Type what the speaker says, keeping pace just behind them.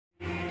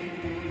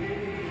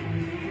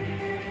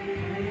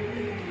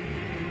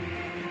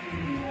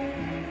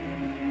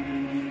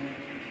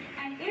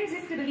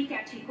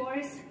catchy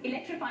chorus,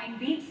 electrifying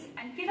beats,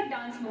 and killer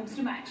dance moves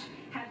to match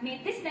have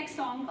made this next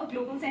song a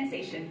global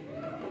sensation.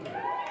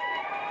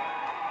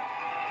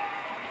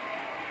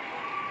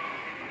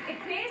 It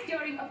plays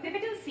during a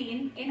pivotal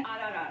scene in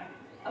RRR,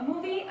 a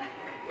movie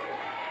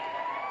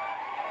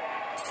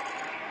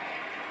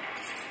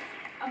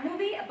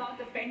about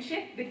the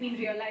friendship between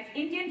real-life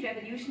Indian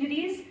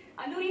revolutionaries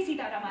Alluri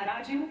Sitarama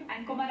Raju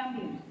and Komaram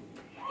Bhim.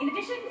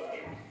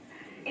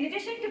 In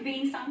addition to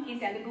being sung in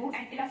Telugu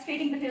and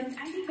illustrating the film's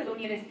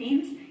anti-colonialist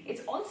themes,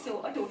 it's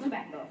also a total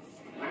banger.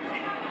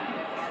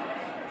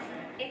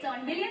 It's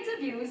earned millions of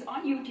views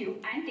on YouTube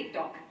and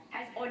TikTok,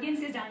 has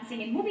audiences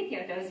dancing in movie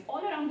theaters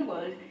all around the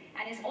world,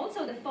 and is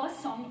also the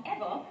first song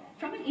ever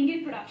from an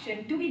Indian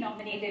production to be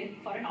nominated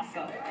for an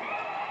Oscar.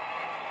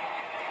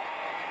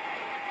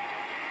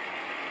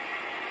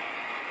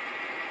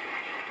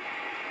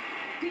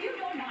 Do you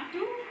know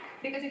naatu?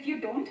 Because if you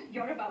don't,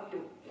 you're about to.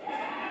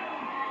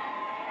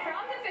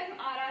 From the film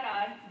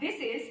RRR, this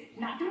is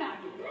naatu.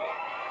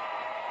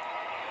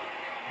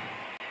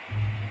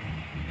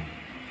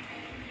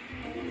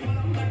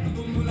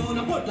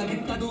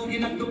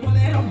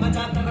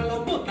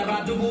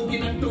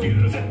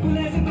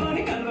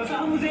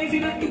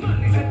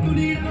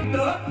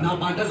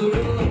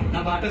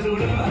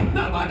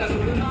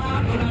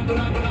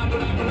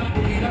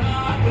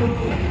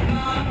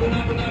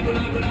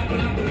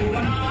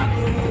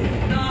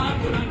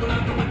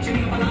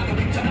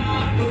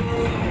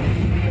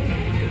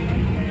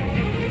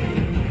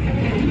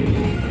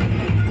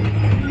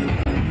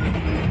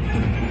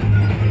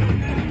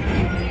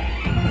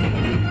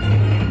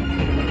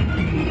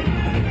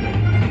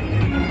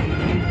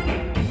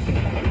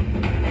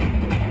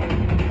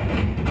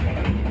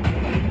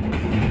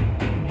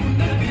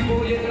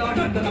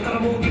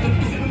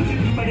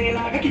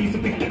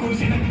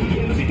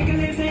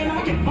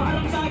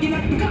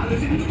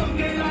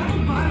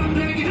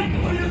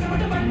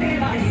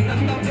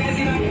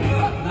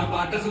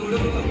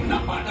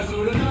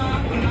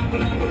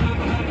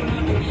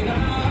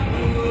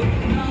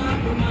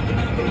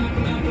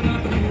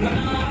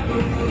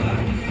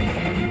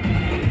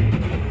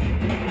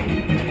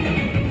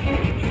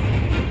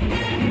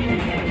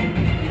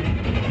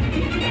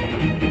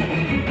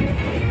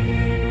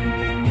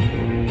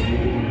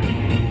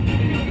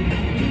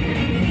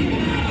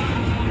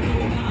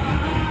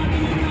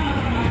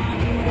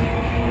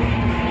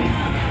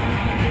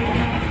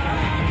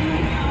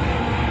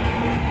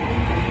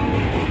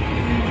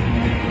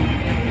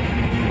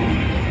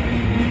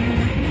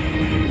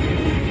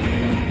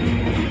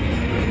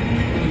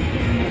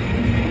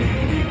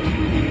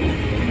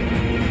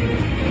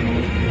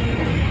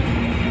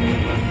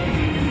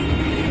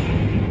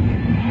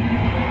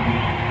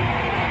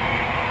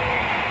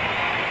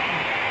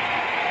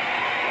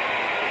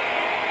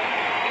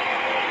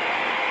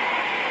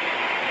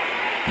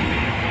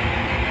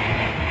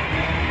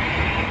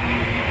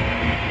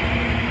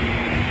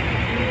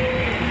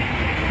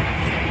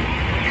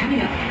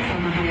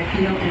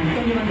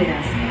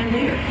 And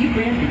later, Hugh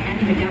Grant and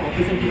Andy McDowell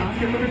present the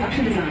Oscar for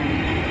production design.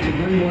 To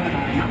learn more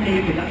about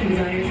nominated production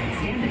designers,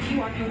 scan the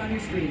QR code on your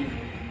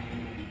screen.